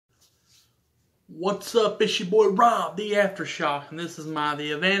What's up? It's your boy Rob, the Aftershock, and this is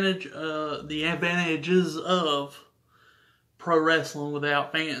the advantages of pro wrestling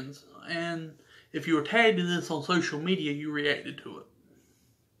without fans. And if you were tagged in this on social media, you reacted to it.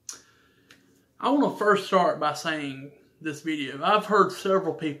 I want to first start by saying this video. I've heard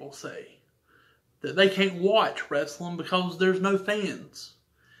several people say that they can't watch wrestling because there's no fans.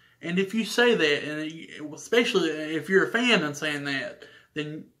 And if you say that, and especially if you're a fan and saying that,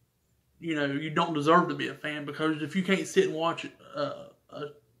 then you know, you don't deserve to be a fan, because if you can't sit and watch a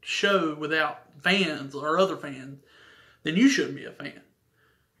show without fans or other fans, then you shouldn't be a fan.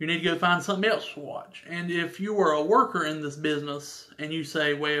 You need to go find something else to watch. And if you are a worker in this business and you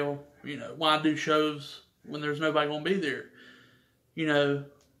say, well, you know, why do shows when there's nobody going to be there? You know,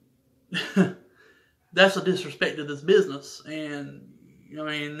 that's a disrespect to this business. And, I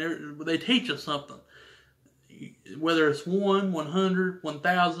mean, they teach us something. Whether it's 1, 100,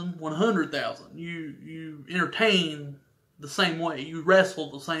 1,000, 100,000, you entertain the same way, you wrestle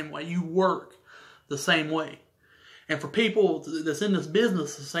the same way, you work the same way. And for people that's in this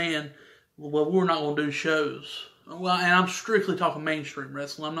business is saying, well, we're not going to do shows. Well, and I'm strictly talking mainstream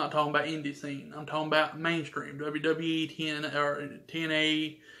wrestling. I'm not talking about indie scene. I'm talking about mainstream, WWE,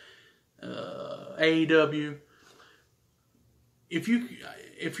 TNA, AEW. If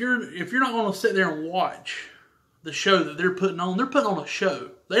you're not going to sit there and watch the show that they're putting on a show.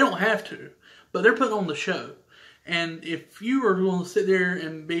 They don't have to, but they're putting on the show. And if you are going to sit there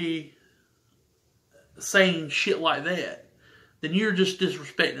and be saying shit like that, then you're just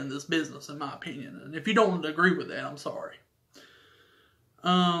disrespecting this business, in my opinion. And if you don't agree with that, I'm sorry.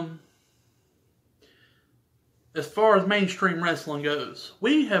 As far as mainstream wrestling goes,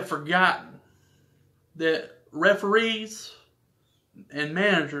 we have forgotten that referees and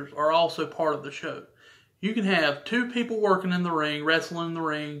managers are also part of the show. You can have 2 people working in the ring, wrestling in the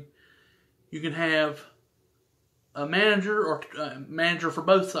ring. You can have a manager or a manager for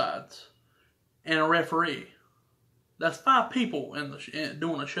both sides and a referee. That's 5 people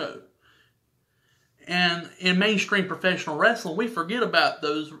doing a show. And in mainstream professional wrestling, we forget about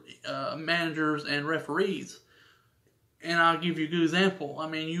those managers and referees. And I'll give you a good example. I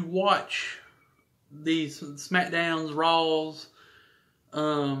mean, you watch these SmackDowns, Raws,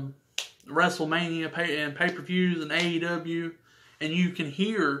 WrestleMania and pay-per-views and AEW, and you can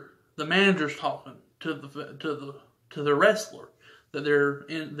hear the managers talking to the wrestler that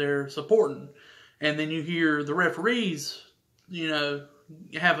they're supporting, and then you hear the referees, you know,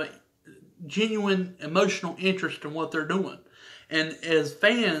 have a genuine emotional interest in what they're doing. And as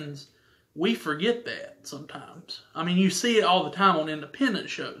fans, we forget that sometimes. I mean, you see it all the time on independent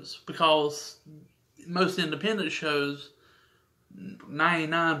shows, because most independent shows,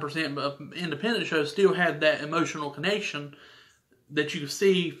 99% of independent shows, still have that emotional connection that you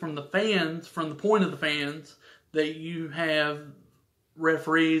see from the fans, from the point of the fans, that you have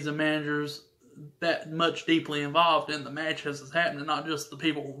referees and managers that much deeply involved in the match as it's happening, not just the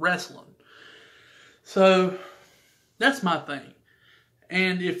people wrestling. So that's my thing.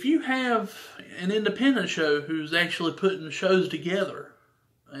 And if you have an independent show who's actually putting shows together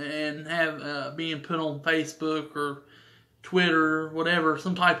and have being put on Facebook or Twitter, whatever,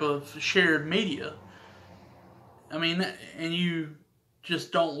 some type of shared media, I mean, and you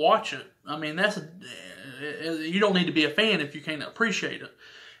just don't watch it, I mean, you don't need to be a fan if you can't appreciate it.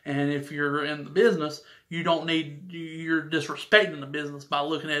 And if you're in the business, you're disrespecting the business by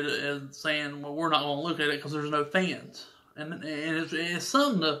looking at it and saying, well, we're not going to look at it because there's no fans. And it's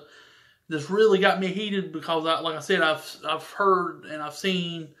something that's really got me heated, because like I said, I've heard and I've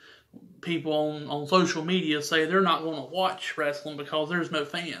seen people on social media say they're not going to watch wrestling because there's no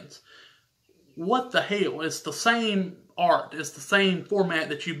fans. What the hell? It's the same art. It's the same format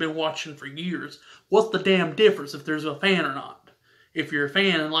that you've been watching for years. What's the damn difference if there's a fan or not? If you're a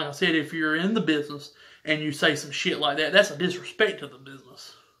fan, and like I said, if you're in the business and you say some shit like that, that's a disrespect to the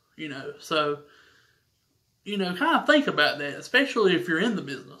business. You know, so, you know, kind of think about that, especially if you're in the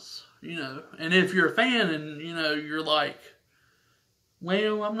business, you know. And if you're a fan and, you know, you're like,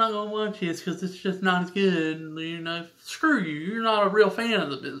 well, I'm not going to watch this because it's just not as good. You know, screw you. You're not a real fan of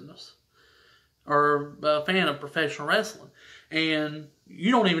the business or a fan of professional wrestling. And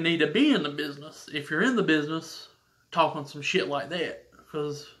you don't even need to be in the business if you're in the business talking some shit like that,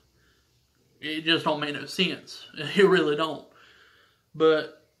 because it just don't make no sense. It really don't.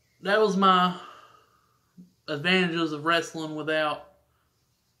 But that was my advantages of wrestling without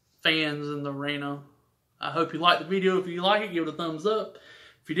fans in the arena. I hope you liked the video. If you like it, give it a thumbs up.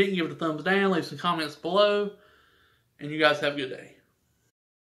 If you didn't, give it a thumbs down. Leave some comments below. And you guys have a good day.